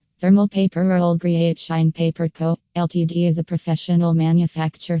Thermal Paper Roll Create Shine Paper Co. Ltd is a professional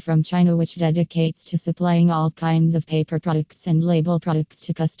manufacturer from China which dedicates to supplying all kinds of paper products and label products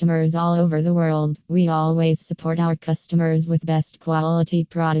to customers all over the world. We always support our customers with best quality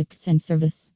products and service.